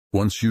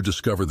Once you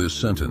discover this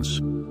sentence,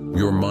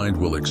 your mind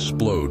will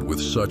explode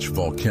with such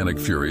volcanic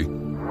fury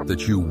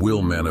that you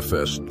will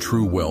manifest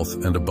true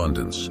wealth and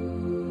abundance.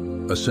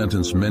 A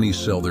sentence many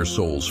sell their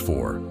souls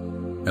for,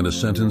 and a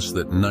sentence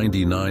that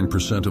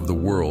 99% of the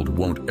world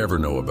won't ever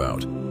know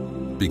about,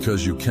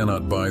 because you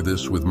cannot buy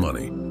this with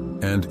money,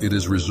 and it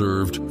is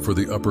reserved for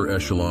the upper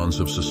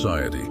echelons of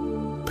society,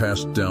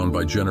 passed down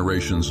by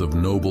generations of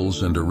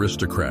nobles and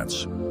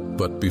aristocrats.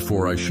 But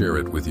before I share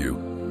it with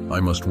you, I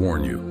must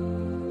warn you.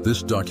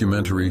 This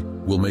documentary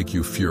will make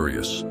you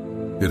furious.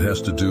 It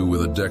has to do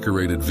with a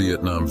decorated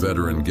Vietnam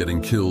veteran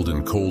getting killed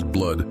in cold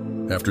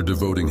blood after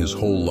devoting his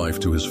whole life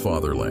to his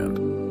fatherland.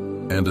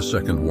 And a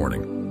second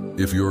warning: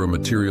 if you're a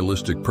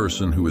materialistic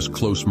person who is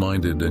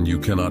close-minded and you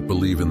cannot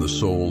believe in the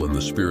soul and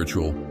the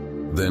spiritual,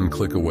 then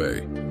click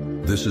away.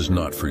 This is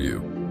not for you,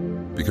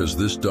 because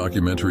this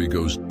documentary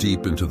goes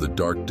deep into the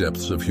dark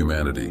depths of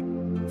humanity,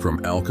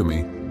 from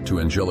alchemy to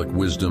angelic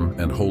wisdom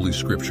and holy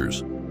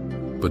scriptures.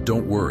 But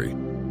don't worry.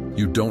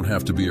 You don't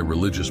have to be a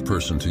religious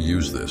person to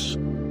use this.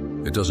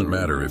 It doesn't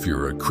matter if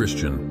you're a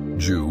Christian,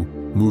 Jew,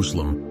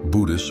 Muslim,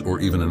 Buddhist,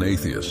 or even an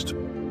atheist.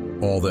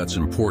 All that's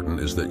important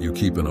is that you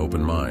keep an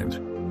open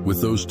mind.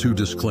 With those two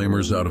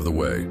disclaimers out of the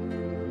way,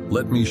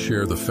 let me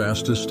share the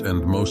fastest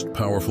and most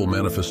powerful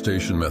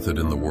manifestation method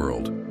in the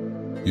world.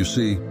 You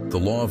see, the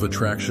law of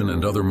attraction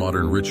and other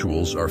modern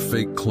rituals are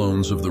fake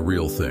clones of the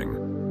real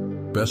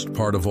thing. Best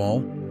part of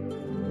all?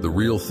 The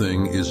real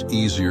thing is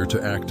easier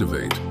to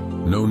activate.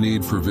 No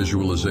need for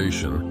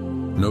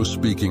visualization, no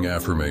speaking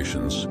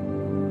affirmations,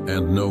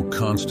 and no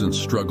constant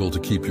struggle to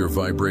keep your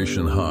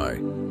vibration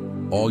high.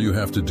 All you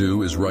have to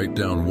do is write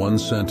down one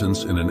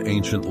sentence in an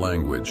ancient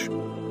language,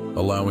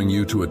 allowing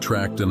you to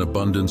attract an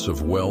abundance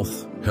of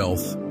wealth,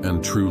 health,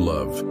 and true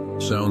love.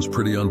 Sounds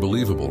pretty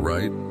unbelievable,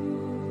 right?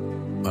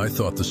 I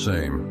thought the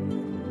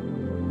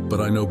same.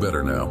 But I know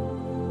better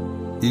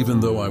now. Even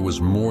though I was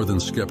more than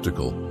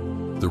skeptical,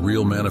 the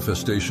real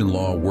manifestation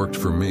law worked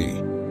for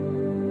me.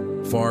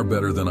 Far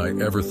better than I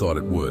ever thought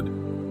it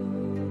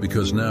would.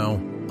 Because now,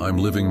 I'm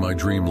living my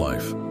dream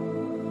life.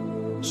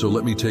 So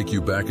let me take you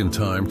back in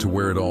time to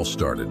where it all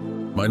started.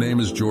 My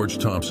name is George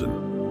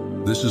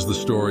Thompson. This is the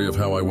story of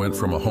how I went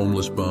from a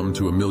homeless bum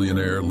to a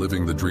millionaire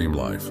living the dream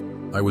life.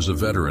 I was a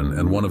veteran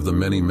and one of the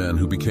many men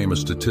who became a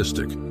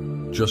statistic,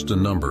 just a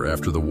number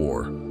after the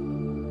war.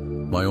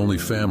 My only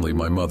family,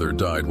 my mother,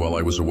 died while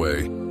I was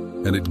away,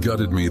 and it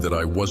gutted me that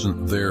I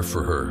wasn't there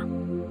for her.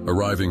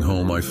 Arriving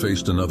home, I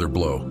faced another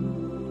blow.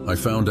 I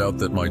found out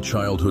that my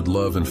childhood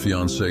love and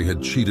fiancé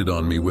had cheated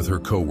on me with her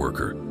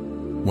coworker.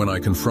 When I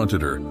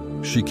confronted her,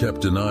 she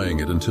kept denying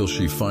it until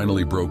she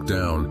finally broke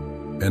down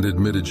and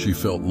admitted she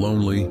felt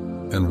lonely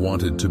and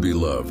wanted to be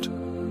loved.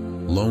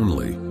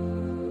 Lonely?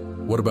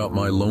 What about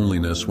my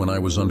loneliness when I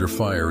was under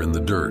fire in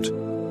the dirt?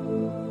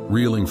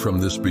 Reeling from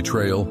this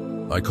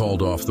betrayal, I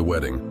called off the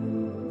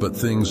wedding, but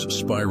things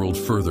spiraled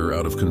further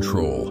out of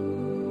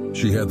control.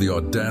 She had the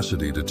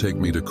audacity to take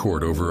me to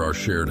court over our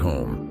shared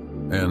home.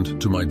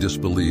 And, to my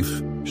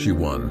disbelief, she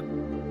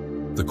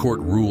won. The court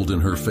ruled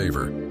in her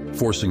favor,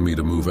 forcing me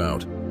to move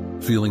out.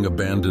 Feeling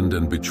abandoned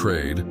and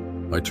betrayed,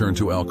 I turned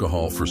to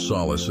alcohol for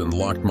solace and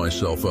locked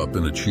myself up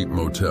in a cheap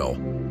motel.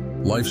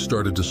 Life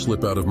started to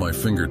slip out of my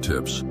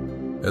fingertips.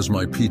 As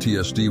my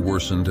PTSD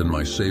worsened and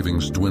my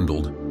savings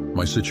dwindled,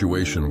 my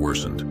situation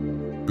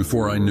worsened.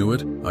 Before I knew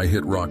it, I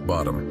hit rock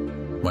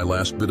bottom. My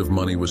last bit of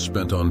money was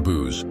spent on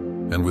booze,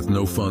 and with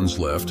no funds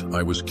left,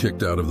 I was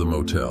kicked out of the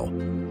motel.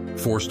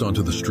 Forced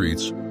onto the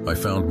streets, I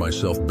found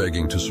myself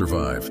begging to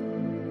survive.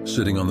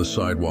 Sitting on the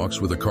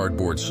sidewalks with a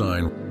cardboard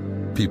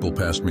sign, people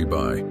passed me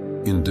by,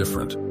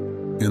 indifferent.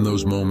 In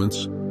those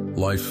moments,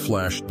 life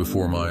flashed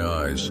before my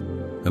eyes,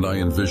 and I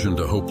envisioned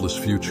a hopeless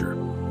future.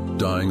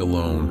 Dying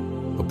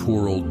alone, a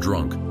poor old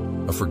drunk,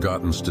 a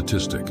forgotten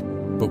statistic.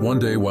 But one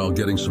day, while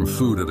getting some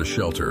food at a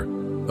shelter,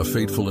 a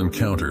fateful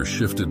encounter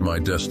shifted my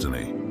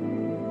destiny.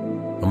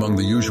 Among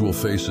the usual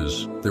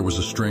faces, there was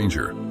a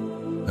stranger.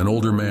 An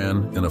older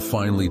man in a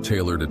finely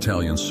tailored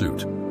Italian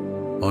suit.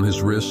 On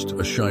his wrist,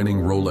 a shining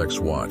Rolex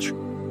watch.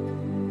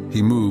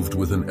 He moved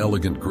with an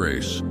elegant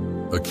grace,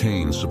 a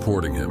cane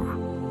supporting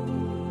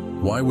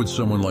him. Why would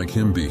someone like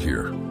him be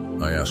here?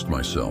 I asked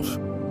myself.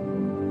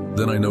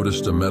 Then I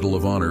noticed a Medal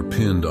of Honor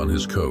pinned on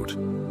his coat.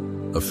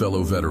 A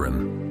fellow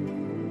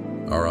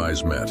veteran. Our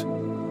eyes met.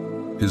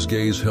 His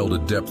gaze held a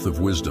depth of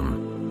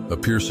wisdom, a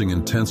piercing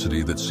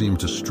intensity that seemed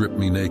to strip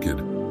me naked,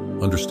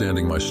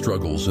 understanding my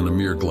struggles in a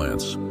mere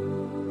glance.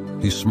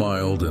 He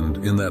smiled, and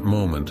in that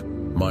moment,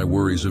 my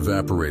worries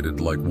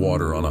evaporated like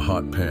water on a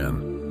hot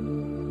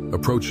pan.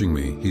 Approaching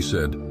me, he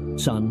said,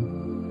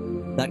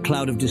 "Son, that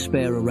cloud of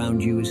despair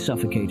around you is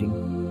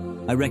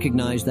suffocating. I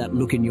recognize that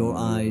look in your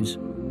eyes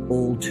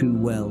all too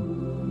well.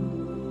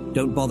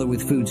 Don't bother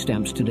with food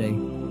stamps today.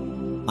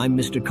 I'm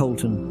Mr.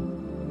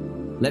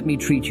 Colton. Let me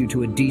treat you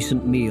to a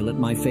decent meal at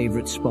my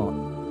favorite spot.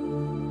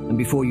 And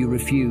before you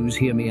refuse,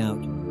 hear me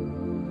out.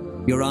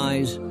 Your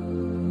eyes,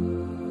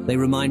 they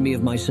remind me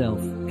of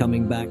myself,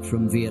 coming back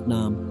from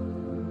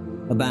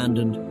Vietnam.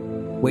 Abandoned,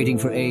 waiting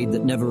for aid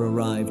that never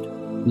arrived.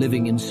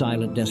 living in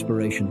silent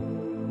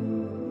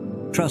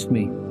desperation. Trust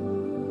me,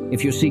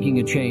 if you're seeking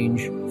a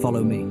change,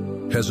 follow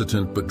me.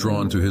 Hesitant but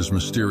drawn to his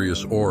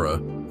mysterious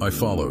aura, I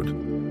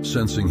followed,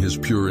 sensing his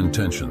pure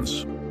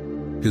intentions.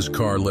 His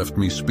car left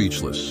me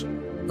speechless,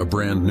 a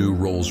brand new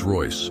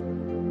Rolls-Royce.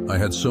 I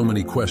had so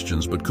many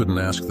questions but couldn't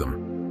ask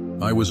them.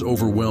 I was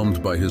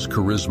overwhelmed by his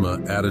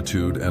charisma,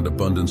 attitude, and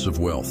abundance of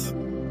wealth.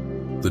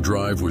 The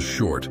drive was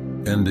short,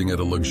 ending at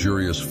a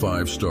luxurious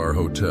 5-star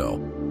hotel.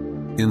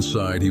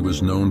 Inside, he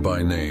was known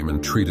by name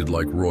and treated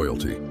like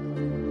royalty.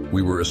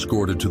 We were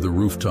escorted to the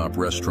rooftop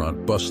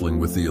restaurant bustling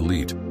with the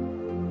elite.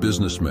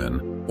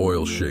 Businessmen,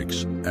 oil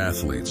sheikhs,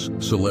 athletes,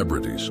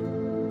 celebrities.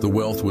 The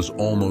wealth was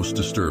almost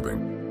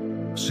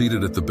disturbing.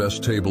 Seated at the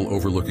best table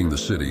overlooking the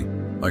city,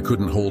 I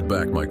couldn't hold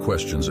back my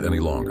questions any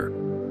longer.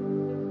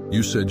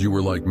 You said you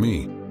were like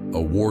me,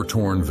 a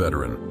war-torn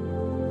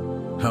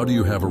veteran. How do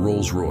you have a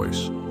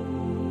Rolls-Royce?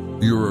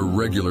 You're a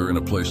regular in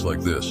a place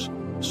like this,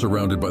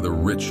 surrounded by the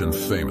rich and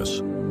famous.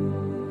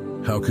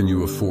 How can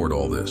you afford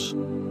all this?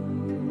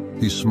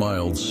 He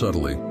smiled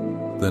subtly,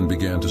 then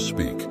began to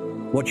speak.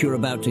 What you're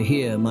about to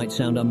hear might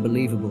sound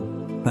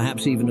unbelievable,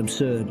 perhaps even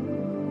absurd,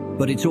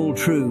 but it's all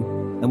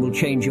true and will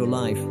change your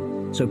life,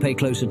 so pay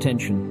close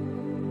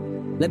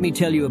attention. Let me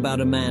tell you about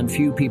a man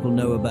few people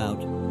know about,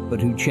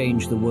 but who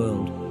changed the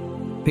world.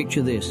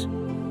 Picture this.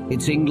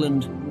 It's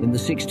England in the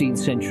 16th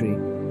century,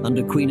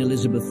 under Queen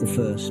Elizabeth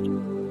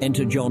I.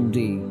 Enter John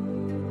Dee,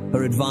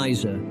 her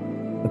advisor,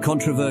 a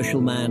controversial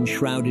man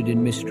shrouded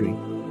in mystery,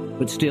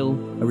 but still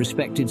a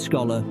respected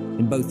scholar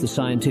in both the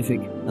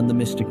scientific and the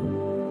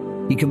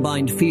mystical. He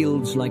combined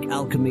fields like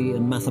alchemy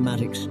and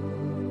mathematics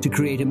to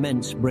create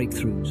immense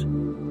breakthroughs.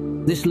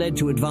 This led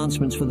to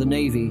advancements for the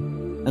Navy,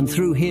 and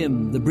through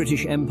him, the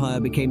British Empire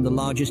became the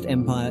largest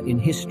empire in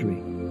history,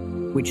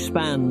 which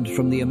spanned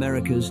from the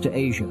Americas to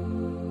Asia.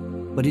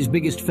 But his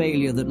biggest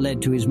failure that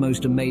led to his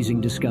most amazing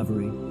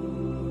discovery,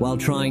 while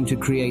trying to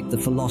create the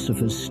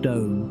Philosopher's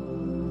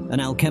Stone, an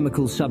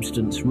alchemical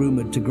substance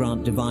rumored to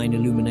grant divine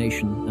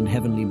illumination and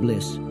heavenly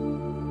bliss,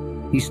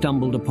 he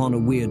stumbled upon a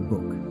weird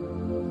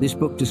book. This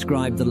book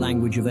described the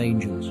language of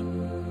angels.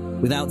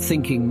 Without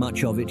thinking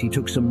much of it, he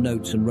took some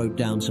notes and wrote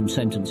down some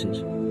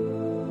sentences.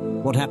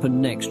 What happened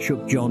next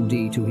shook John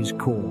Dee to his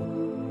core.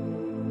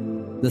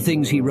 The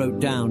things he wrote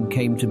down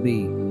came to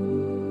be,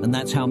 and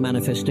that's how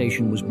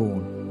manifestation was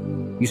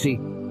born. You see,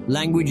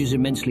 language is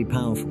immensely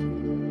powerful.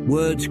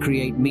 Words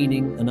create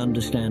meaning and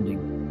understanding,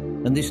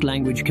 and this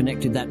language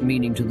connected that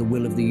meaning to the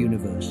will of the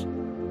universe.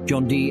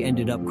 John Dee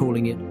ended up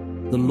calling it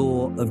the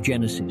Law of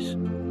Genesis,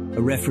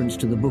 a reference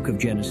to the book of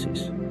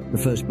Genesis, the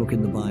first book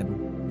in the Bible,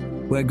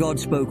 where God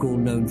spoke all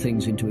known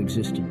things into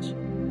existence.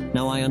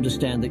 Now I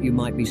understand that you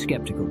might be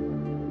skeptical,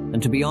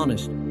 and to be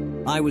honest,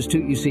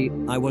 you see,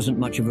 I wasn't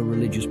much of a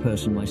religious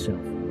person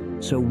myself.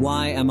 So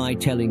why am I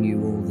telling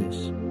you all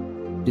this?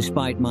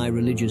 Despite my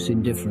religious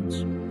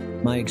indifference,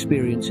 my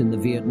experience in the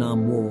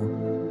Vietnam War,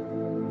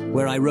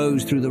 where I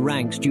rose through the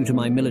ranks due to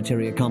my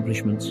military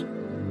accomplishments,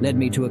 led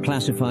me to a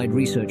classified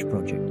research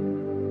project,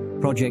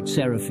 Project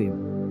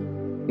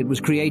Seraphim. It was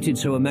created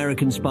so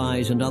American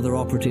spies and other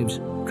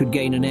operatives could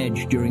gain an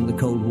edge during the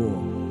Cold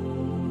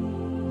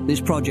War.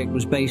 This project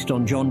was based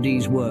on John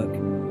Dee's work,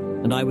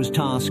 and I was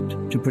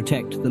tasked to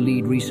protect the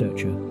lead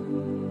researcher.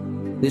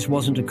 This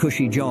wasn't a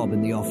cushy job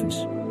in the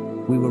office.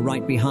 We were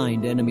right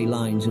behind enemy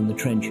lines in the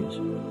trenches.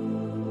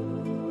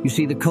 You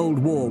see, the Cold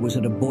War was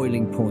at a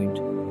boiling point,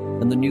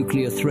 and the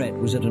nuclear threat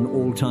was at an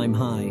all-time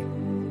high.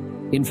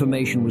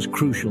 Information was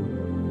crucial,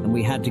 and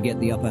we had to get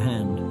the upper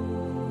hand.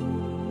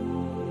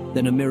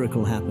 Then a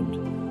miracle happened.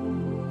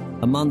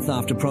 A month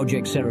after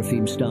Project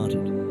Seraphim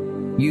started,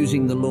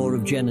 using the Law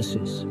of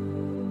Genesis,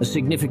 a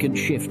significant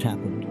shift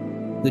happened.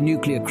 The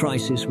nuclear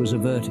crisis was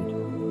averted,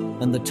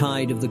 and the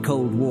tide of the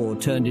Cold War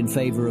turned in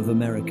favor of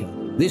America.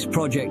 This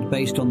project,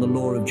 based on the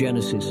Law of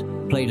Genesis,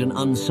 played an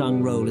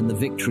unsung role in the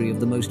victory of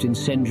the most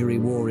incendiary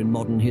war in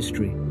modern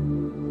history.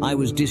 I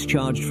was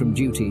discharged from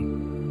duty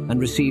and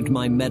received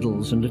my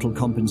medals and little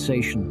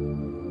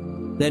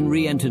compensation. Then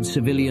re-entered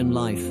civilian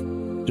life,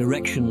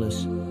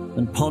 directionless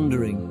and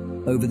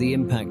pondering over the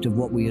impact of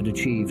what we had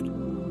achieved.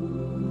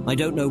 I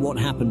don't know what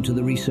happened to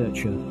the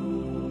researcher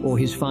or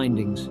his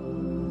findings.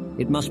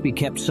 It must be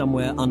kept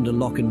somewhere under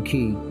lock and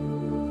key.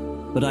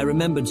 But I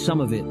remembered some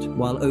of it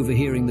while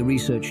overhearing the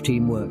research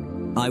team work.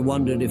 I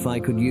wondered if I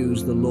could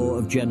use the Law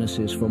of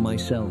Genesis for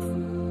myself,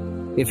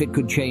 if it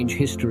could change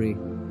history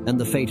and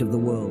the fate of the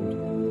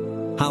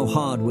world. How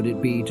hard would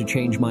it be to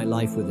change my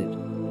life with it?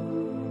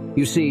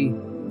 You see,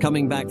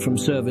 coming back from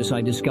service,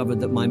 I discovered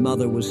that my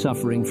mother was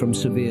suffering from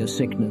severe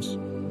sickness,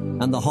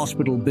 and the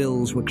hospital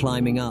bills were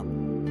climbing up.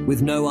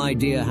 With no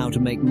idea how to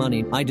make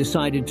money, I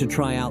decided to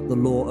try out the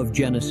Law of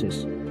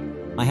Genesis.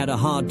 I had a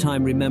hard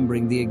time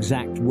remembering the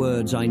exact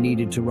words I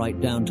needed to write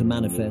down to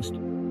manifest,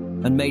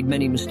 and made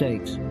many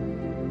mistakes.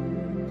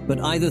 But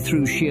either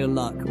through sheer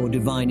luck or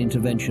divine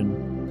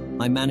intervention,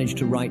 I managed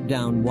to write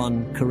down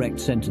one correct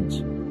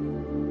sentence.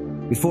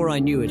 Before I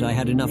knew it, I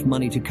had enough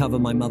money to cover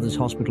my mother's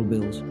hospital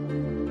bills.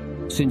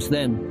 Since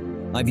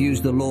then, I've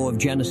used the law of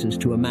Genesis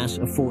to amass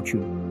a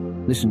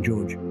fortune. Listen,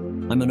 George,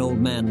 I'm an old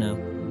man now,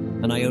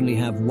 and I only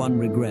have one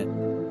regret.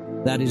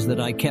 That is that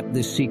I kept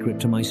this secret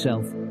to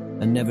myself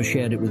and never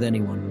shared it with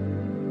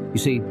anyone. You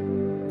see,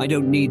 I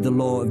don't need the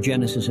law of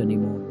Genesis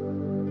anymore.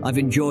 I've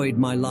enjoyed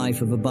my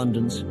life of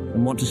abundance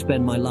and want to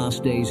spend my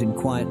last days in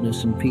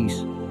quietness and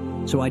peace.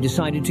 So I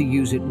decided to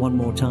use it one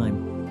more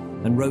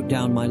time and wrote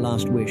down my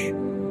last wish.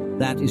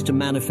 That is to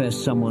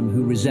manifest someone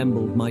who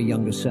resembled my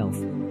younger self,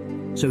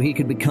 so he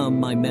could become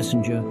my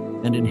messenger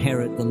and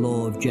inherit the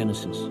law of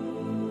Genesis.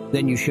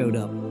 Then you showed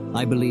up.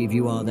 I believe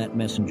you are that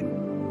messenger.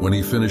 When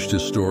he finished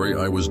his story,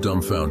 I was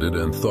dumbfounded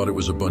and thought it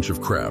was a bunch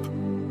of crap.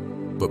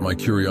 But my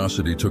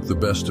curiosity took the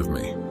best of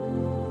me.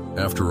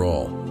 After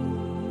all,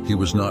 he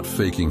was not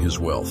faking his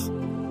wealth.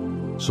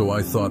 So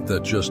I thought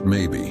that just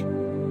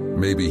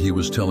maybe he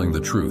was telling the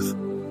truth.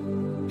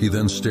 He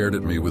then stared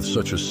at me with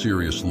such a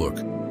serious look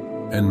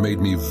and made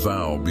me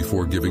vow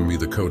before giving me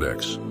the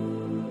codex.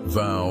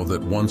 Vow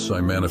that once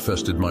I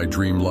manifested my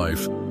dream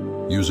life,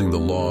 using the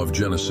law of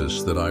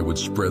Genesis, that I would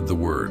spread the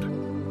word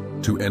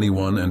to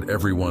anyone and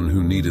everyone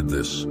who needed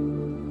this.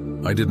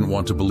 I didn't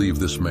want to believe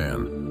this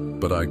man,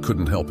 but I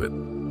couldn't help it.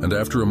 And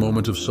after a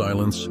moment of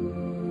silence,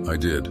 I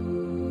did.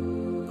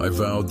 I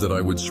vowed that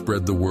I would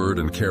spread the word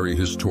and carry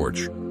his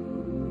torch.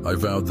 I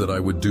vowed that I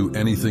would do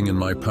anything in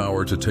my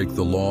power to take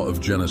the law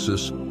of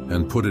Genesis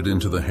and put it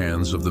into the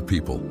hands of the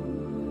people.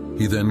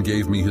 He then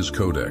gave me his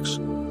codex.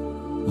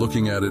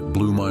 Looking at it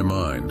blew my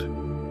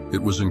mind.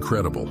 It was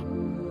incredible.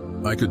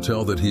 I could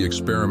tell that he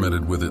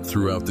experimented with it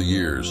throughout the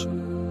years.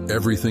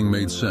 Everything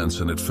made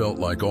sense, and it felt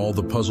like all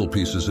the puzzle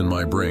pieces in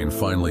my brain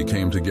finally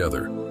came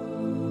together.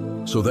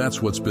 So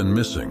that's what's been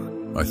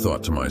missing, I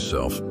thought to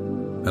myself,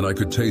 and I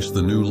could taste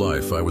the new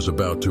life I was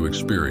about to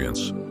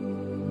experience.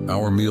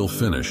 Our meal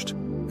finished,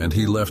 and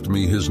he left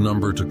me his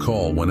number to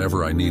call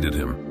whenever I needed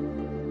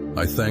him.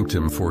 I thanked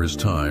him for his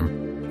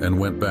time and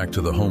went back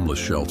to the homeless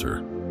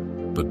shelter.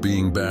 But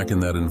being back in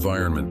that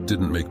environment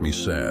didn't make me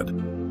sad.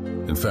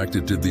 In fact,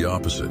 it did the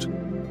opposite.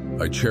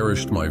 I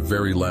cherished my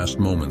very last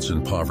moments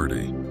in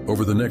poverty.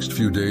 Over the next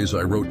few days,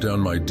 I wrote down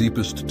my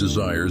deepest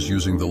desires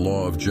using the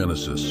law of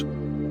Genesis.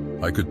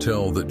 I could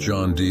tell that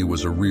John Dee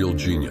was a real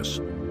genius.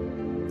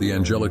 The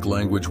angelic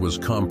language was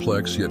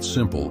complex yet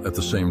simple at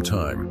the same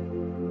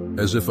time,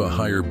 as if a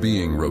higher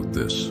being wrote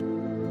this,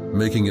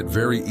 making it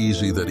very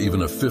easy that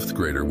even a fifth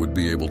grader would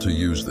be able to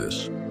use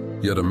this.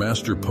 Yet a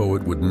master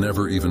poet would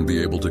never even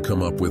be able to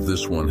come up with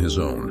this one his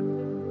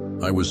own.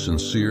 I was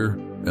sincere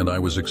and I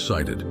was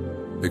excited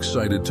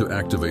to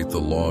activate the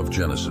law of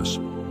Genesis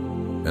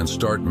and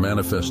start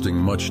manifesting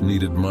much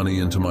needed money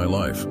into my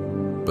life.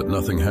 But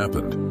nothing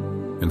happened.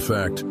 In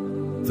fact,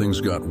 things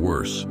got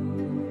worse.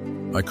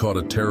 I caught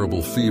a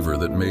terrible fever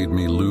that made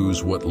me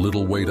lose what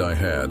little weight I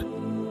had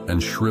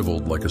and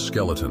shriveled like a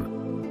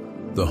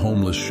skeleton. The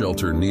homeless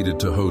shelter needed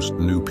to host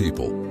new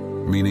people,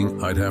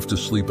 meaning I'd have to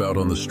sleep out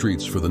on the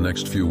streets for the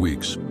next few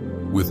weeks.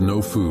 With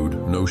no food,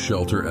 no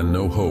shelter, and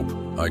no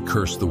hope, I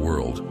cursed the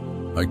world.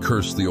 I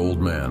cursed the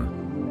old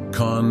man.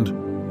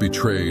 Conned,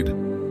 betrayed,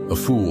 a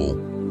fool,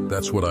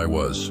 that's what I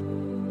was.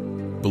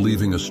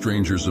 Believing a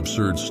stranger's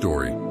absurd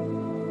story.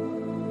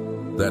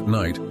 That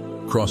night,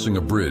 crossing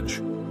a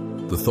bridge,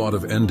 the thought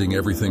of ending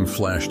everything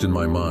flashed in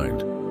my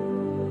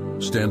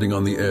mind. Standing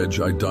on the edge,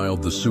 I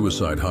dialed the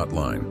suicide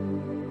hotline.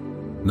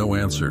 No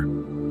answer.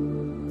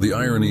 The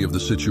irony of the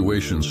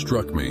situation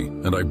struck me,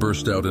 and I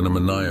burst out in a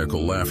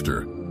maniacal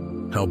laughter.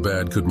 How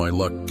bad could my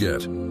luck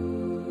get?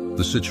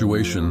 The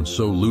situation,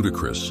 so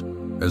ludicrous,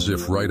 as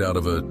if right out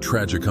of a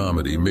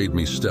tragicomedy, made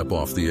me step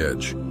off the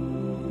edge.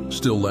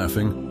 Still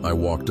laughing, I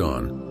walked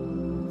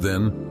on.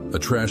 Then, a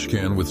trash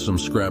can with some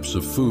scraps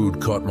of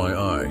food caught my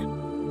eye.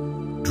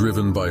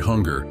 Driven by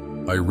hunger,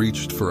 I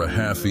reached for a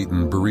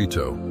half-eaten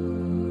burrito,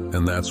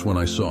 and that's when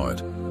I saw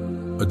it.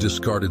 A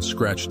discarded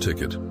scratch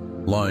ticket,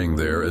 lying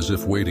there as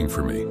if waiting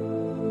for me.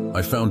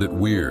 I found it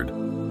weird,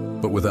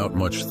 but without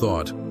much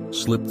thought,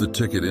 slipped the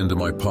ticket into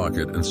my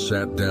pocket and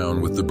sat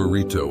down with the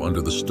burrito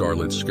under the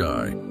starlit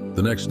sky.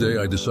 The next day,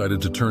 I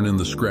decided to turn in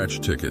the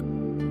scratch ticket.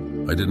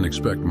 I didn't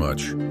expect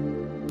much,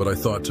 but I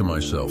thought to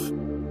myself,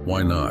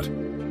 why not?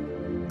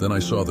 Then I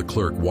saw the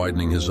clerk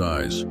widening his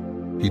eyes.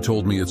 He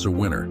told me it's a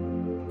winner,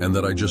 and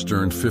that I just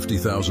earned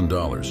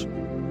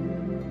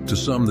 $50,000. To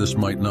some, this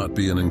might not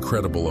be an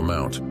incredible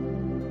amount,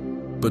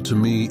 but to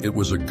me, it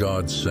was a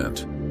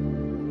godsend.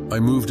 I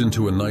moved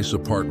into a nice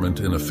apartment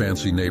in a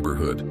fancy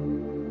neighborhood.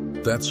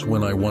 That's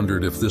when I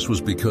wondered if this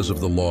was because of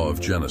the law of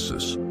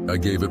Genesis. I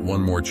gave it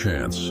one more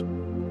chance.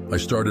 I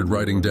started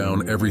writing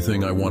down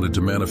everything I wanted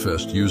to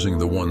manifest using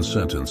the one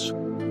sentence.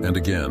 And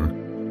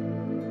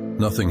again,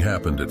 nothing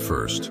happened at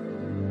first,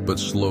 but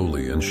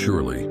slowly and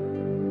surely,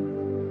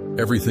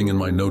 everything in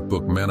my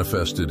notebook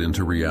manifested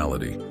into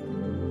reality.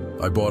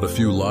 I bought a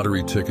few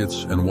lottery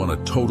tickets and won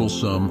a total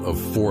sum of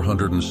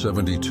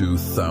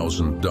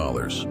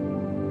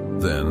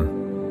 $472,000. Then,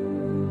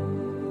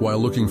 while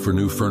looking for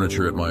new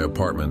furniture at my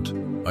apartment,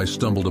 I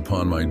stumbled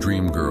upon my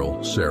dream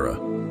girl, Sarah.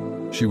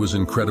 She was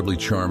incredibly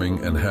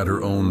charming and had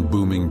her own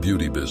booming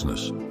beauty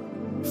business.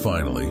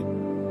 Finally,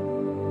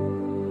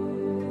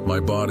 My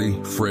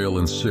body, frail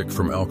and sick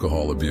from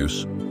alcohol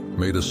abuse,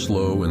 made a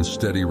slow and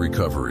steady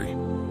recovery.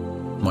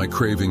 My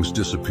cravings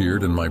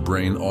disappeared and my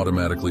brain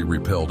automatically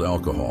repelled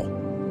alcohol.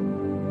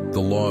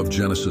 The law of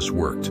Genesis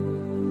worked.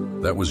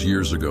 That was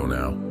years ago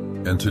now,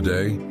 and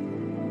today,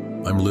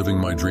 I'm living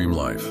my dream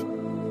life.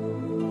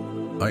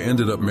 I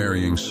ended up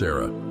marrying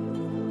Sarah.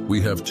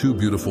 We have 2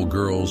 beautiful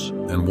girls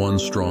and 1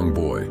 strong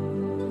boy.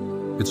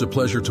 It's a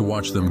pleasure to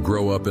watch them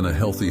grow up in a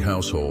healthy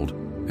household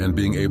and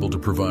being able to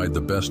provide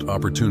the best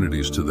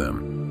opportunities to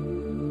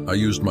them. I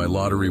used my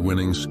lottery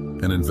winnings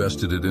and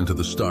invested it into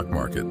the stock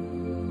market.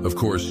 Of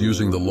course,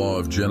 using the law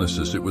of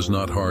Genesis, it was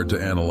not hard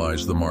to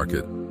analyze the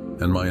market,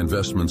 and my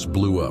investments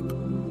blew up,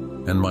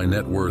 and my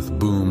net worth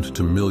boomed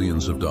to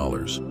millions of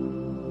dollars.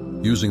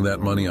 Using that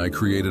money, I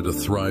created a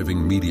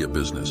thriving media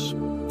business,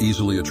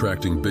 easily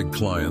attracting big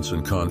clients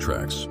and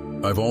contracts.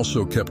 I've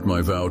also kept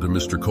my vow to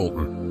Mr.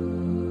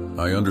 Colton.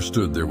 I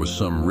understood there was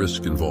some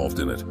risk involved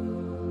in it.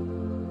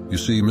 You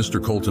see,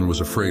 Mr. Colton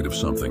was afraid of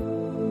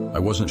something. I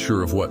wasn't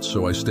sure of what,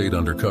 so I stayed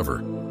undercover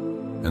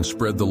and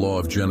spread the law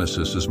of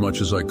Genesis as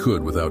much as I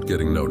could without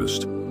getting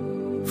noticed.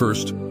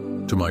 First,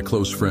 to my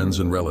close friends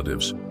and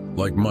relatives,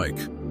 like Mike,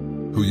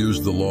 who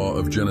used the law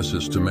of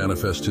Genesis to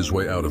manifest his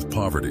way out of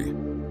poverty.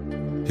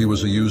 He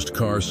was a used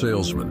car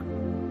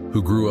salesman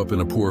who grew up in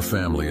a poor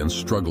family and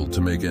struggled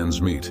to make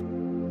ends meet.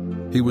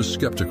 He was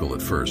skeptical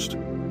at first,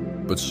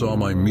 but saw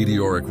my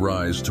meteoric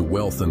rise to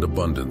wealth and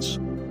abundance,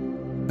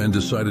 and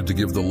decided to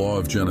give the law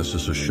of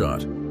Genesis a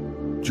shot.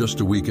 Just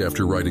a week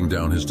after writing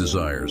down his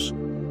desires,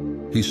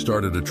 he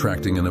started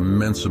attracting an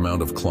immense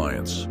amount of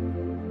clients.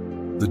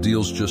 The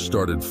deals just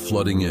started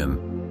flooding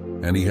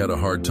in, and he had a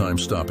hard time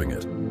stopping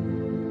it,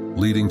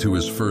 leading to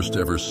his first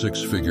ever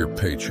 6-figure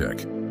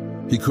paycheck.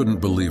 He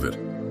couldn't believe it,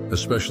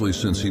 especially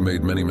since he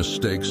made many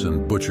mistakes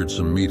and butchered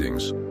some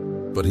meetings,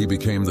 but he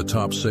became the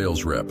top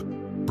sales rep,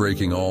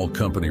 breaking all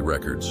company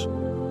records.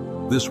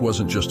 This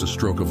wasn't just a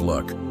stroke of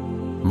luck.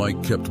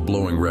 Mike kept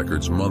blowing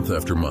records month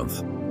after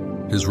month.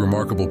 His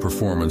remarkable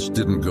performance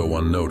didn't go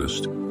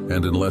unnoticed,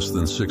 and in less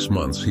than 6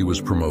 months he was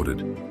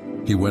promoted.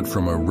 He went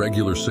from a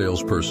regular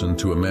salesperson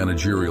to a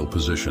managerial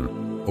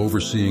position,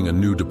 overseeing a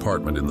new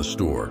department in the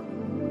store.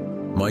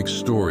 Mike's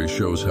story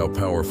shows how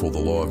powerful the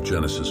law of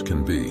Genesis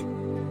can be.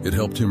 It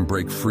helped him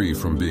break free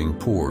from being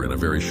poor in a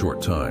very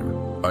short time.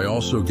 I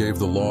also gave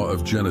the law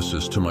of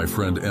Genesis to my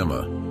friend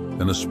Emma,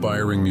 an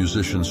aspiring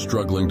musician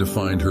struggling to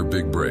find her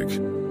big break.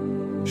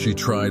 She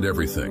tried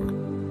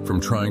everything, from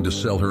trying to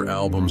sell her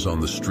albums on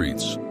the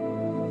streets,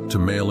 to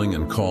mailing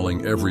and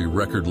calling every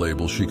record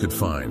label she could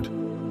find.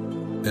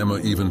 Emma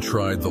even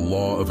tried the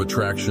law of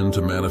attraction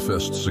to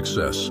manifest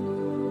success,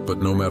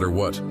 but no matter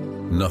what,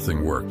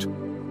 nothing worked.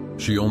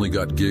 She only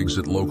got gigs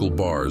at local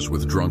bars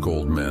with drunk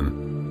old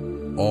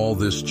men. All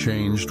this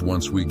changed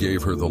once we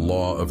gave her the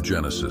law of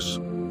Genesis.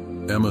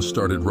 Emma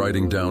started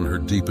writing down her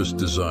deepest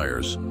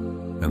desires,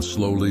 and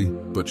slowly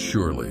but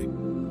surely,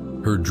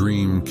 her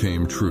dream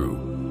came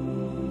true.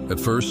 At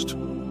first,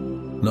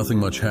 nothing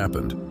much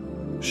happened.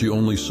 She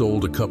only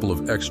sold a couple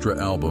of extra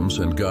albums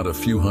and got a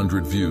few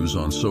hundred views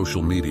on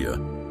social media.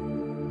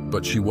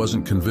 But she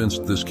wasn't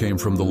convinced this came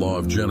from the law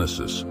of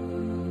Genesis.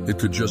 It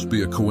could just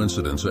be a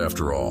coincidence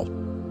after all.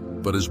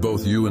 But as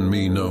both you and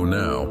me know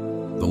now,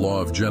 the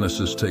law of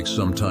Genesis takes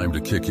some time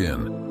to kick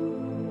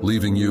in,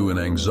 leaving you in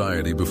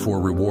anxiety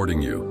before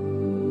rewarding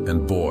you.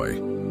 And boy,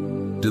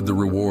 did the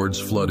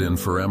rewards flood in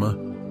for Emma.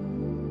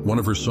 One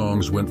of her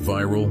songs went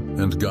viral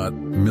and got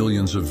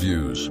millions of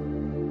views.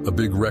 A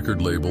big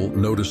record label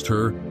noticed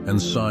her and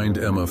signed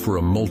Emma for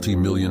a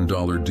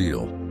multi-million-dollar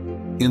deal,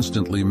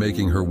 instantly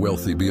making her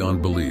wealthy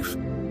beyond belief.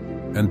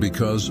 And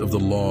because of the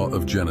law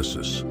of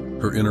Genesis,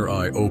 her inner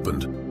eye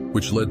opened,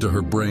 which led to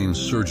her brain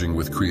surging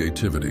with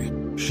creativity.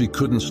 She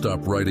couldn't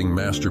stop writing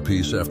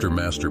masterpiece after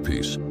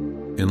masterpiece.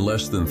 In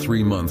less than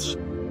 3 months,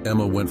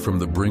 Emma went from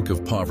the brink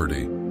of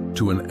poverty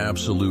to an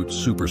absolute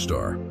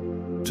superstar.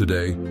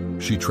 Today,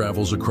 she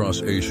travels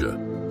across Asia,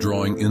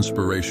 drawing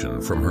inspiration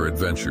from her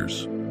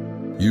adventures.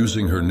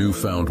 Using her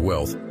newfound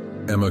wealth,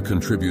 Emma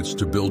contributes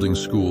to building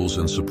schools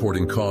and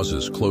supporting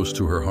causes close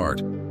to her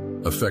heart,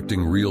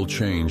 affecting real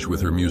change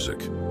with her music.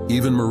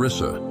 Even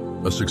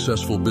Marissa, a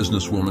successful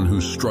businesswoman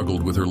who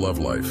struggled with her love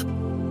life,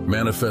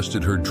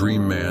 manifested her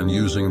dream man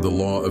using the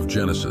law of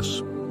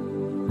Genesis.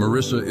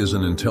 Marissa is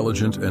an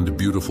intelligent and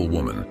beautiful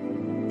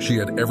woman. She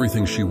had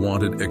everything she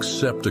wanted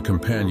except a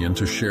companion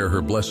to share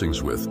her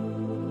blessings with.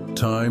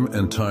 Time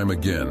and time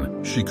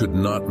again, she could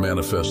not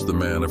manifest the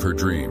man of her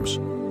dreams.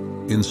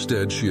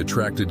 Instead, she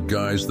attracted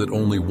guys that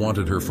only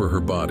wanted her for her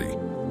body.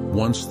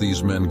 Once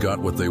these men got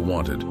what they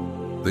wanted,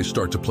 they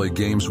start to play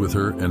games with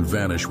her and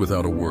vanish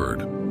without a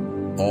word.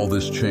 All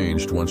this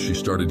changed once she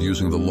started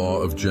using the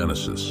law of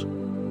Genesis.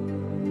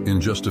 In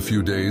just a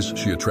few days,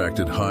 she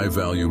attracted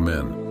high-value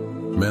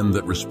men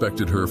that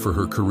respected her for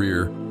her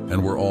career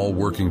and were all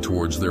working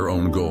towards their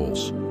own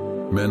goals.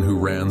 Men who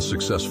ran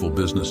successful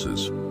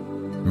businesses.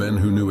 Men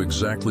who knew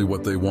exactly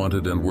what they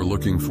wanted and were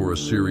looking for a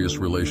serious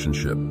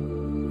relationship,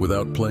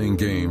 without playing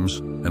games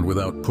and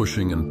without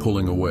pushing and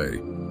pulling away.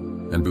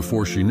 And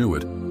before she knew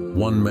it,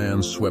 One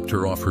man swept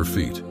her off her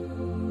feet.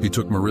 He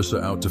took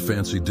Marissa out to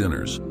fancy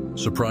dinners,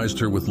 surprised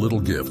her with little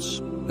gifts,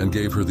 and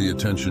gave her the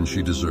attention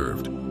she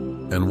deserved.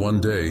 And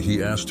one day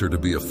he asked her to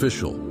be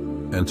official,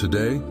 and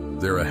today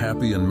they're a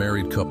happy and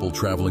married couple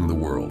traveling the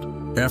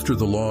world. After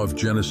the law of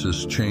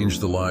Genesis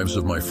changed the lives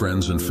of my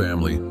friends and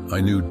family,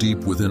 I knew deep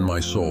within my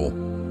soul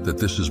that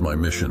this is my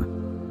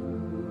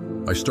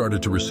mission. I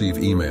started to receive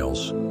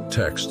emails,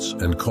 texts,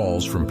 and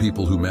calls from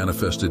people who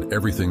manifested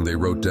everything they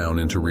wrote down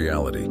into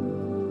reality.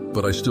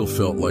 But I still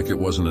felt like it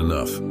wasn't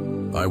enough.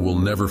 I will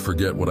never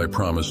forget what I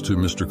promised to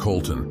Mr.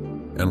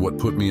 Colton and what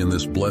put me in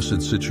this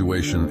blessed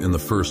situation in the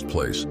first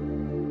place.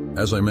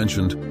 As I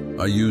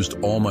mentioned, I used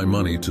all my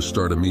money to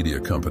start a media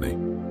company,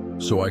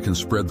 so I can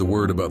spread the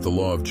word about the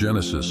law of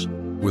Genesis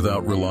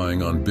without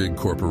relying on big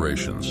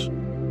corporations.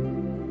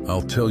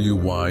 I'll tell you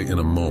why in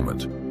a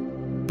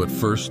moment, but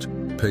first,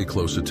 pay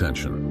close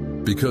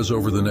attention, because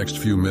over the next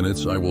few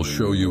minutes I will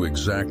show you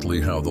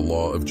exactly how the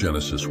law of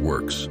Genesis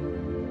works.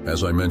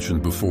 As I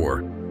mentioned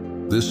before,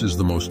 this is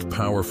the most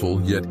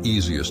powerful yet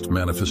easiest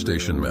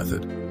manifestation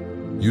method.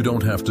 You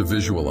don't have to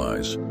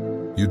visualize.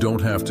 You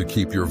don't have to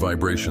keep your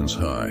vibrations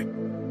high.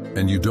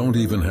 And you don't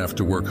even have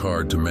to work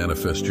hard to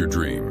manifest your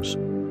dreams.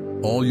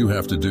 All you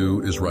have to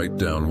do is write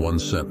down one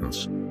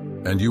sentence,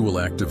 and you will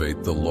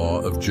activate the law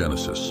of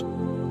Genesis.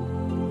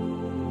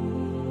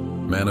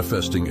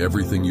 Manifesting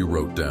everything you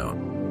wrote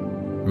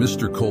down.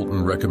 Mr.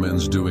 Colton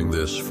recommends doing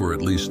this for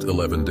at least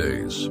 11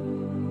 days,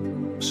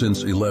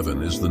 since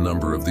 11 is the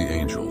number of the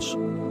angels.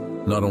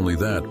 Not only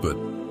that, but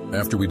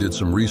after we did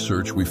some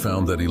research, we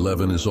found that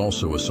 11 is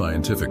also a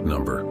scientific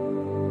number.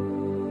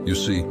 You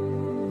see,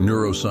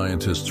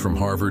 neuroscientists from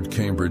Harvard,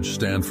 Cambridge,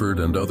 Stanford,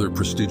 and other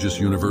prestigious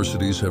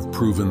universities have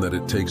proven that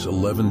it takes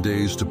 11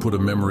 days to put a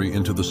memory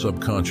into the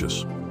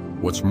subconscious.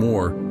 What's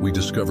more, we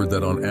discovered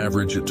that on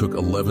average it took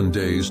 11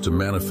 days to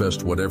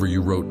manifest whatever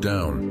you wrote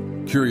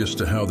down. Curious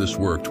to how this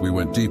worked, we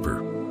went deeper.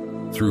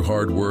 Through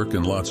hard work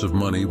and lots of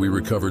money, we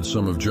recovered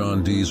some of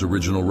John Dee's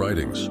original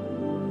writings.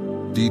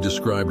 Dee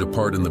described a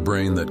part in the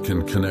brain that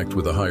can connect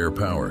with a higher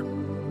power.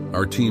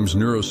 Our team's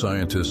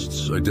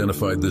neuroscientists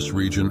identified this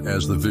region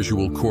as the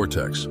visual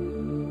cortex,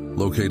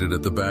 located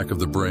at the back of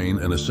the brain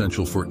and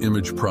essential for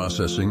image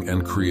processing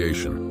and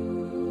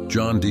creation.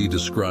 John Dee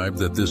described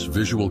that this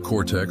visual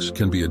cortex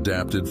can be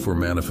adapted for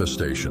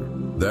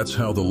manifestation. That's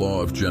how the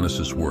law of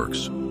Genesis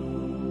works.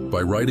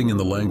 By writing in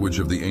the language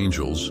of the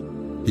angels,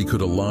 he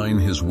could align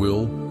his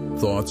will,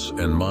 thoughts,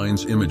 and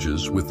mind's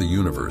images with the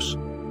universe,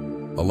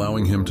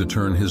 allowing him to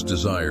turn his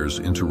desires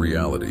into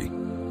reality,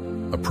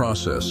 a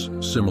process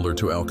similar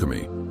to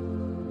alchemy,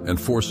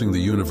 and forcing the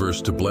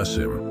universe to bless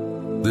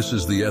him. This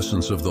is the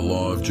essence of the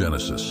law of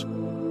Genesis.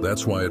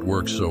 That's why it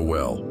works so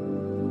well.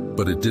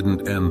 But it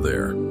didn't end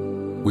there.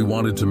 We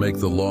wanted to make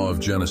the law of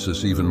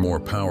Genesis even more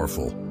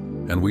powerful,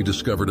 and we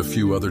discovered a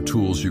few other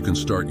tools you can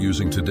start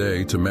using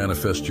today to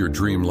manifest your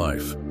dream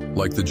life,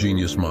 like the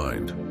Genius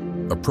Mind,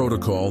 a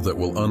protocol that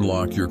will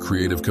unlock your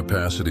creative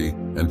capacity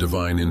and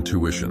divine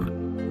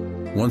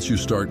intuition. Once you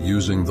start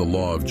using the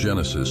law of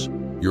Genesis,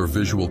 your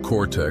visual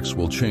cortex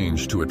will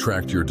change to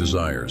attract your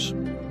desires.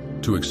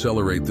 To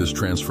accelerate this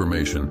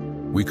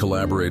transformation, we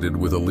collaborated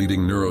with a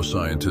leading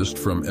neuroscientist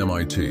from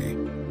MIT.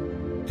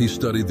 He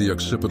studied the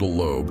occipital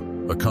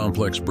lobe, a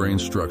complex brain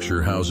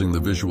structure housing the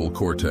visual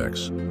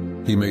cortex.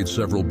 He made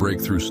several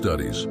breakthrough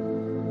studies.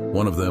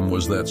 One of them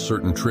was that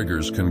certain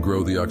triggers can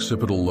grow the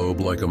occipital lobe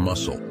like a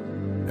muscle,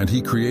 and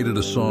he created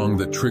a song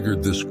that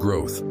triggered this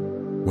growth.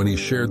 When he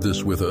shared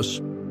this with us,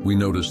 we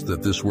noticed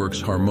that this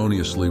works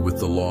harmoniously with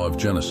the law of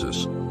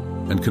Genesis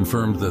and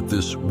confirmed that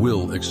this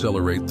will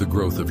accelerate the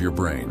growth of your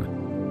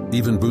brain,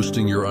 even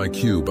boosting your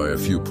IQ by a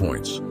few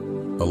points,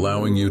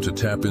 allowing you to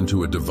tap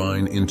into a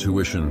divine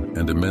intuition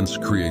and immense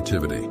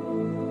creativity.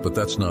 But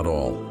that's not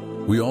all.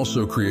 We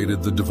also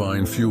created the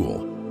Divine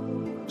Fuel,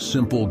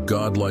 simple,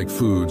 godlike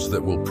foods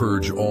that will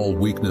purge all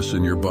weakness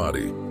in your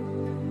body.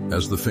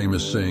 As the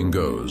famous saying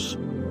goes,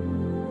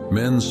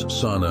 mens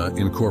sana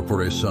in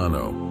corpore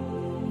sano,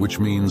 which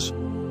means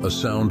a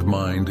sound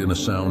mind in a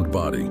sound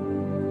body.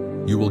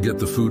 You will get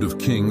the food of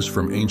kings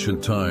from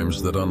ancient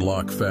times that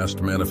unlock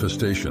fast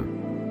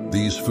manifestation.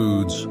 These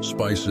foods,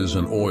 spices,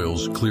 and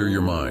oils clear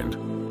your mind,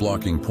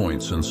 blocking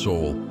points and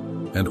soul,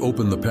 and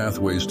open the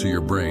pathways to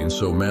your brain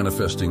so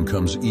manifesting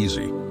comes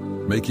easy,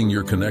 making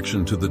your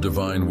connection to the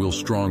divine will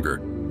stronger,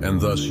 and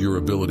thus your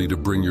ability to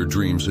bring your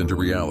dreams into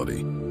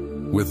reality.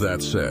 With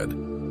that said,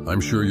 I'm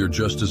sure you're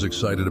just as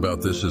excited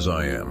about this as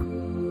I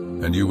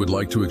am, and you would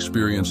like to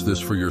experience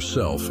this for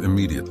yourself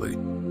immediately.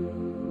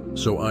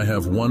 So I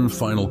have one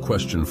final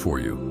question for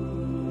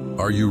you.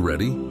 Are you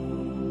ready?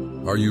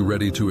 Are you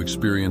ready to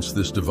experience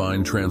this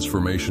divine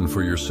transformation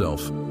for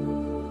yourself?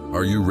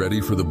 Are you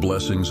ready for the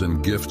blessings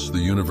and gifts the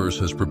universe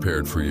has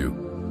prepared for you?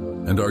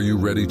 And are you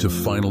ready to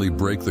finally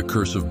break the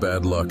curse of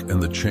bad luck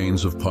and the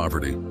chains of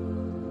poverty?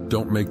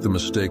 Don't make the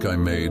mistake I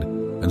made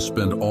and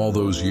spend all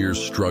those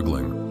years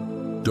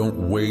struggling.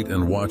 Don't wait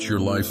and watch your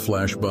life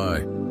flash by.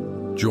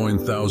 Join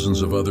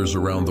thousands of others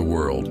around the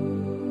world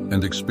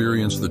and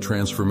experience the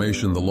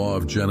transformation the law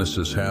of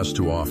Genesis has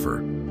to offer.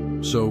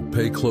 So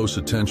pay close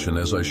attention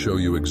as I show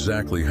you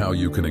exactly how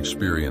you can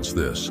experience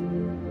this.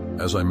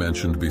 As I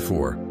mentioned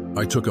before,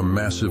 I took a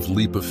massive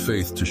leap of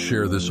faith to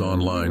share this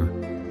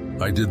online.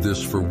 I did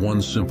this for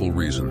one simple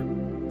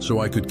reason, so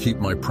I could keep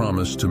my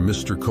promise to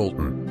Mr.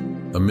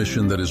 Colton, a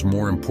mission that is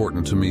more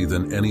important to me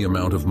than any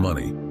amount of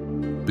money.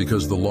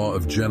 Because the law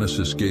of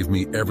Genesis gave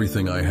me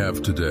everything I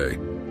have today,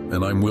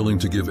 and I'm willing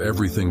to give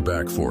everything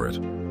back for it.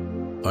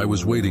 I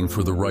was waiting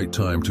for the right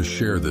time to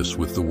share this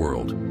with the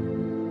world.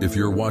 If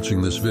you're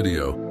watching this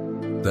video,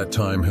 that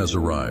time has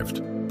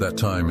arrived. That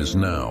time is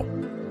now.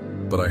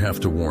 But I have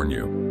to warn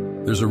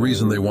you, there's a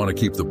reason they want to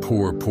keep the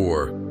poor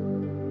poor.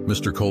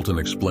 Mr. Colton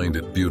explained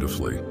it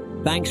beautifully.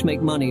 Banks make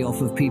money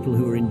off of people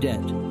who are in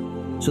debt.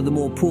 So the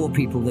more poor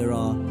people there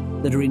are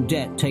that are in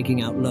debt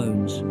taking out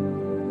loans,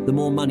 the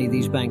more money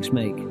these banks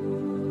make.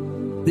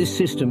 This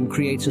system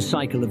creates a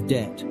cycle of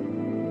debt,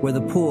 where the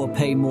poor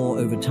pay more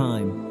over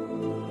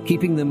time,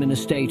 keeping them in a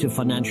state of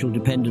financial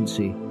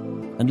dependency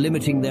and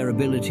limiting their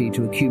ability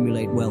to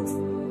accumulate wealth.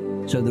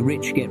 So the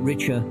rich get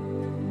richer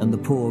and the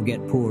poor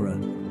get poorer.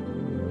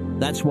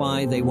 That's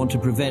why they want to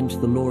prevent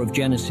the law of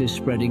Genesis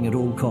spreading at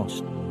all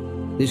cost.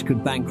 This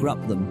could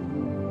bankrupt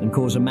them and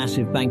cause a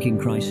massive banking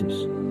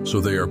crisis.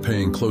 So they are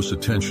paying close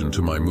attention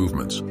to my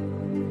movements.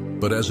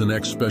 But as an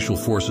ex-Special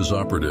Forces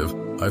operative,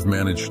 I've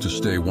managed to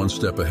stay one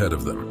step ahead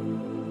of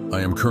them.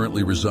 I am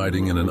currently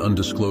residing in an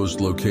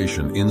undisclosed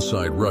location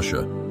inside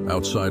Russia,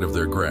 outside of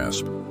their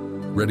grasp,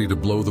 ready to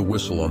blow the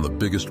whistle on the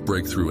biggest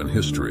breakthrough in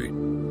history,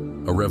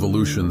 a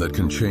revolution that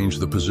can change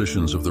the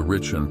positions of the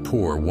rich and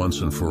poor once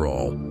and for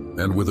all.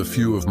 And with a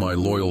few of my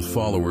loyal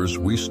followers,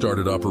 we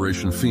started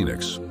Operation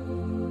Phoenix.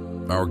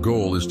 Our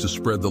goal is to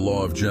spread the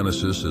law of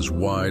Genesis as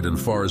wide and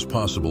far as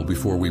possible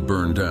before we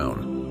burn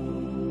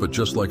down. But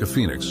just like a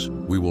phoenix,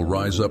 we will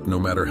rise up no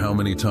matter how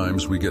many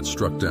times we get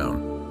struck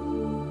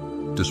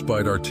down.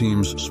 Despite our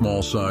team's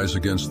small size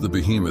against the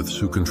behemoths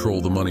who control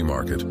the money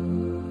market,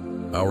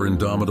 our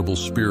indomitable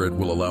spirit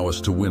will allow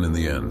us to win in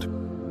the end.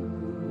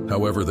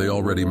 However, they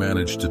already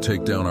managed to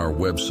take down our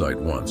website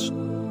once,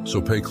 so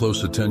pay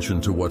close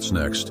attention to what's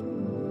next.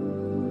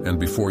 And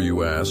before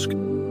you ask,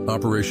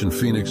 Operation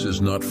Phoenix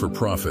is not for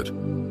profit.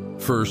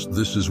 First,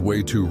 this is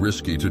way too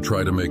risky to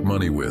try to make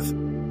money with.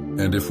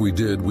 And if we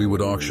did, we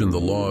would auction the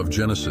law of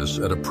Genesis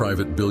at a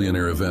private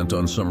billionaire event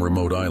on some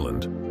remote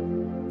island.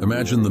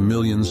 Imagine the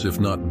millions, if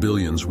not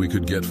billions, we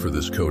could get for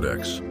this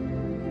codex.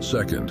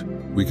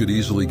 Second, we could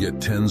easily get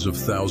tens of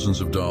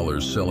thousands of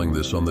dollars selling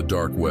this on the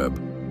dark web.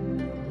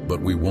 But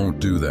we won't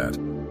do that.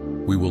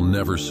 We will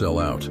never sell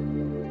out.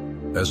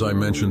 As I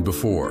mentioned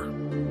before,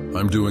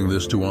 I'm doing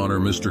this to honor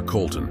Mr.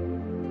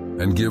 Colton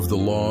and give the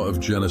law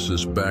of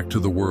Genesis back to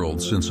the world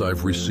since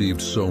I've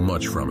received so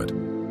much from it.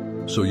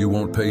 So you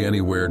won't pay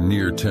anywhere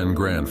near 10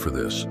 grand for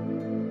this.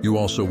 You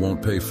also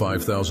won't pay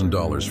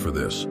 $5,000 for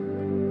this.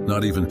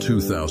 Not even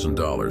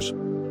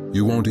 $2,000.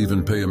 You won't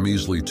even pay a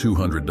measly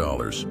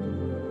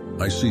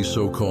 $200. I see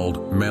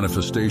so-called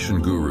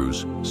manifestation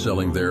gurus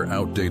selling their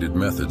outdated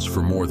methods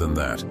for more than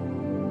that.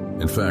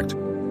 In fact,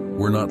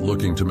 we're not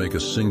looking to make a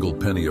single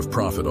penny of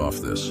profit off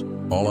this.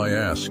 All I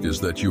ask is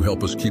that you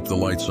help us keep the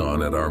lights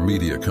on at our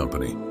media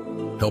company.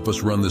 Help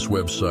us run this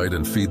website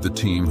and feed the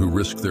team who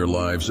risk their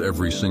lives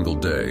every single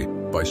day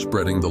by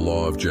spreading the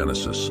law of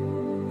Genesis.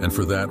 And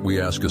for that,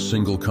 we ask a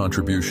single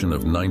contribution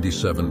of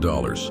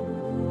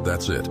 $97.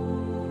 That's it.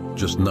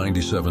 Just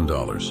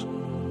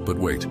 $97. But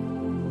wait.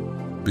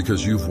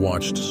 Because you've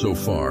watched so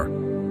far,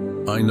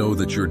 I know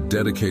that you're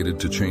dedicated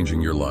to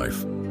changing your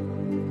life.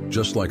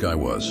 Just like I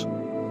was.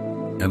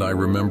 And I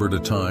remembered a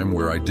time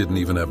where I didn't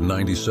even have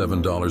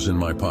 $97 in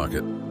my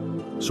pocket.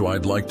 So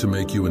I'd like to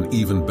make you an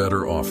even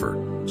better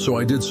offer. So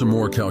I did some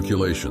more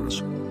calculations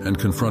and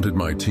confronted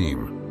my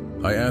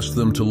team. I asked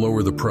them to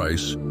lower the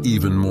price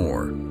even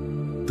more.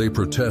 They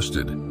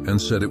protested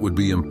and said it would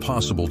be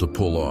impossible to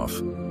pull off,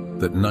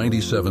 that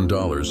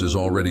 $97 is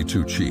already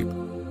too cheap.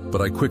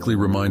 But I quickly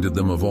reminded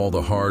them of all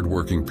the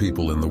hard-working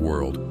people in the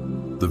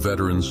world, the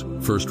veterans,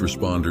 first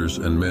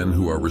responders, and men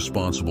who are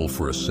responsible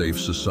for a safe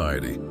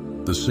society,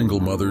 the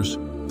single mothers,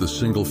 the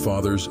single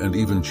fathers, and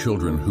even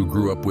children who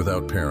grew up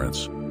without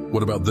parents.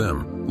 What about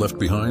them? Left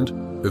behind?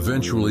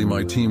 Eventually,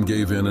 my team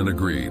gave in and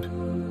agreed,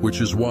 which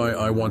is why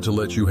I want to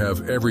let you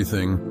have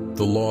everything,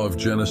 the law of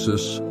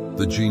Genesis,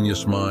 the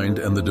genius mind,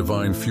 and the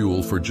divine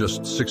fuel for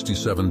just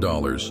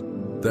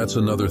 $67. That's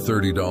another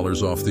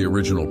 $30 off the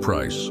original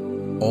price.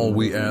 All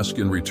we ask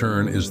in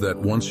return is that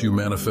once you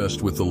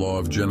manifest with the law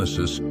of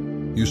Genesis,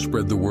 you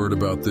spread the word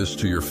about this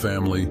to your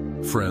family,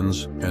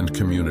 friends, and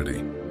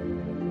community.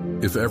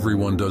 If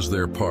everyone does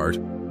their part,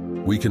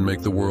 we can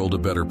make the world a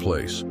better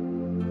place.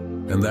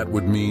 And that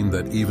would mean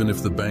that even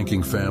if the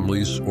banking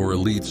families or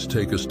elites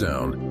take us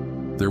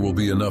down, there will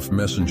be enough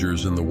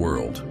messengers in the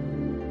world.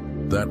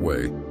 That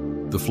way,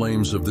 the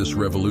flames of this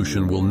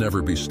revolution will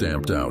never be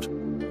stamped out,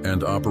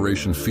 and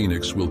Operation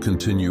Phoenix will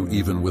continue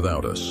even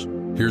without us.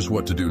 Here's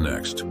what to do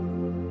next.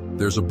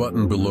 There's a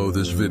button below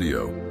this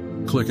video.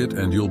 Click it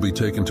and you'll be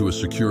taken to a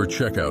secure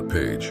checkout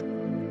page.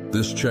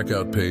 This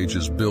checkout page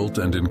is built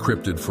and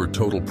encrypted for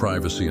total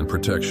privacy and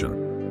protection.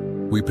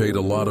 We paid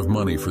a lot of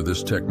money for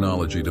this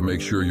technology to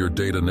make sure your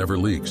data never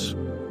leaks.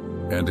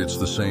 And it's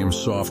the same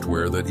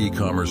software that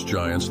e-commerce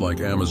giants like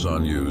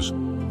Amazon use.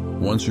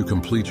 Once you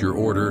complete your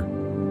order,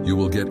 you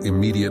will get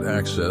immediate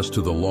access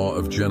to the Law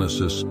of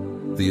Genesis,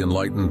 the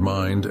Enlightened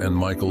Mind, and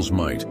Michael's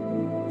Might.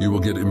 You will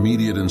get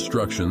immediate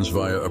instructions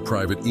via a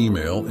private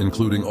email,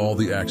 including all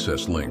the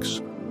access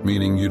links,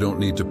 meaning you don't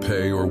need to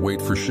pay or wait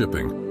for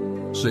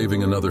shipping.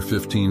 Saving another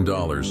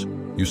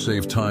 $15, you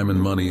save time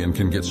and money and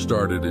can get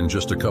started in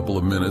just a couple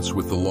of minutes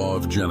with the Law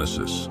of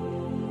Genesis.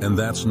 And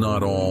that's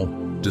not all.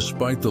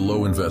 Despite the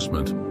low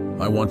investment,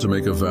 I want to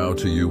make a vow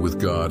to you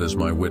with God as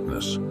my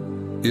witness.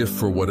 If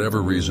for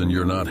whatever reason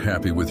you're not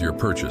happy with your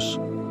purchase,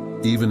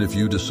 even if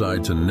you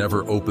decide to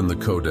never open the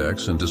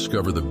codex and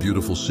discover the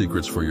beautiful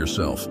secrets for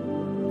yourself,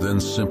 then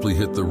simply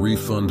hit the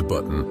refund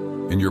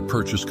button in your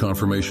purchase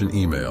confirmation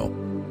email,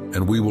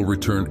 and we will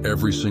return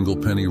every single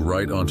penny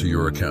right onto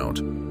your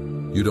account.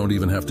 You don't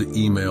even have to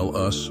email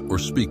us or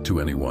speak to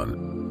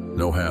anyone.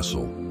 No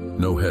hassle,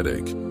 no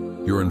headache.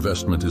 Your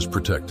investment is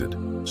protected.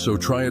 So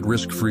try it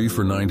risk-free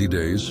for 90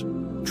 days,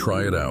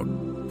 try it out,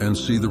 and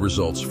see the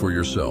results for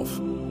yourself.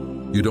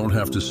 You don't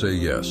have to say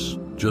yes,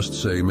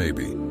 just say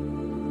maybe.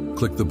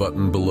 Click the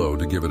button below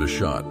to give it a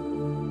shot.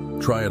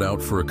 Try it out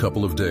for a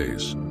couple of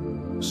days.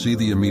 See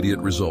the immediate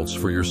results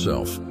for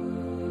yourself.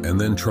 And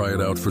then try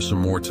it out for some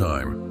more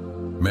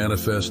time.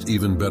 Manifest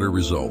even better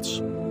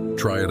results.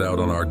 Try it out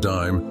on our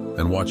dime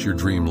and watch your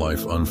dream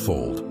life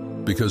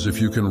unfold. Because if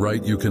you can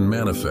write, you can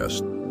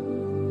manifest.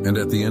 And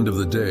at the end of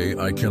the day,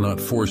 I cannot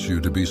force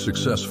you to be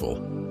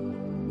successful.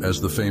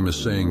 As the famous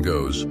saying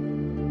goes,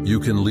 you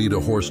can lead a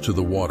horse to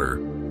the water,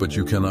 but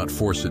you cannot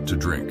force it to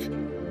drink.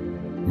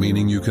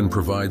 Meaning you can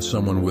provide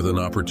someone with an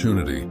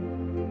opportunity,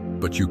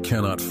 but you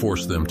cannot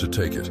force them to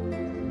take it.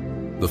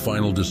 The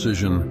final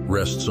decision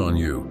rests on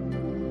you.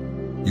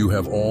 You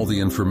have all the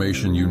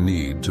information you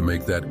need to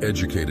make that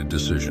educated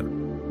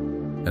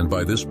decision. And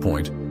by this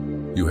point,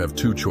 you have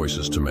two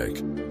choices to make.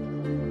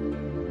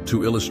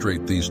 To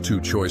illustrate these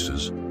two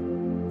choices,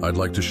 I'd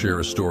like to share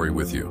a story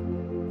with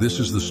you. This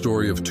is the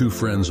story of two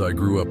friends I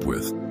grew up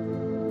with.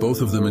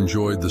 Both of them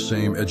enjoyed the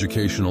same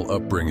educational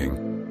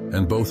upbringing,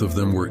 and both of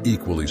them were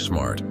equally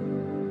smart.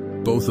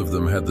 Both of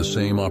them had the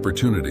same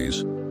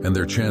opportunities, and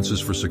their chances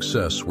for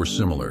success were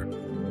similar.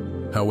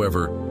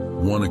 However,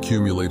 one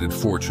accumulated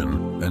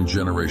fortune and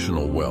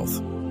generational wealth,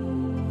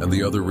 and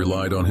the other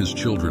relied on his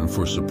children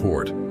for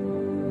support.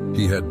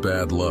 He had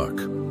bad luck.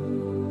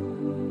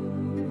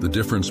 The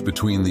difference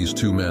between these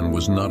two men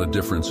was not a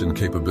difference in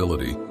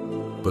capability,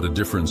 but a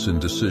difference in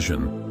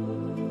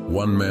decision.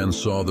 One man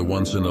saw the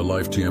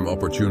once-in-a-lifetime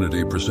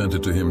opportunity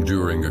presented to him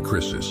during a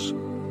crisis.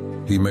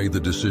 He made the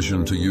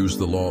decision to use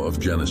the Law of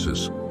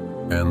Genesis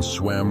and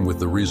swam with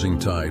the rising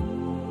tide.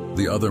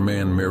 The other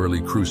man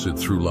merely cruised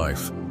through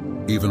life,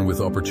 even with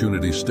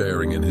opportunity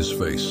staring in his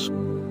face.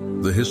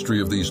 The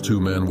history of these two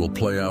men will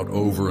play out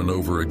over and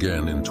over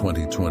again in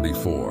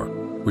 2024,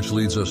 which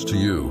leads us to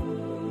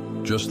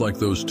you. Just like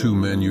those two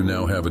men, you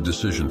now have a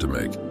decision to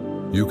make.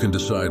 You can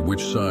decide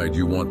which side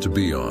you want to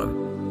be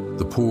on,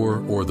 the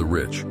poor or the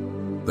rich,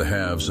 the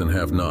haves and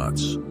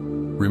have-nots.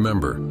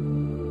 Remember,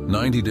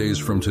 90 days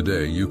from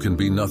today, you can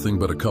be nothing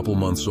but a couple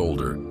months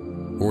older,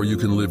 or you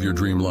can live your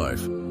dream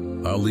life.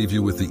 I'll leave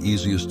you with the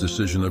easiest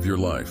decision of your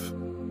life.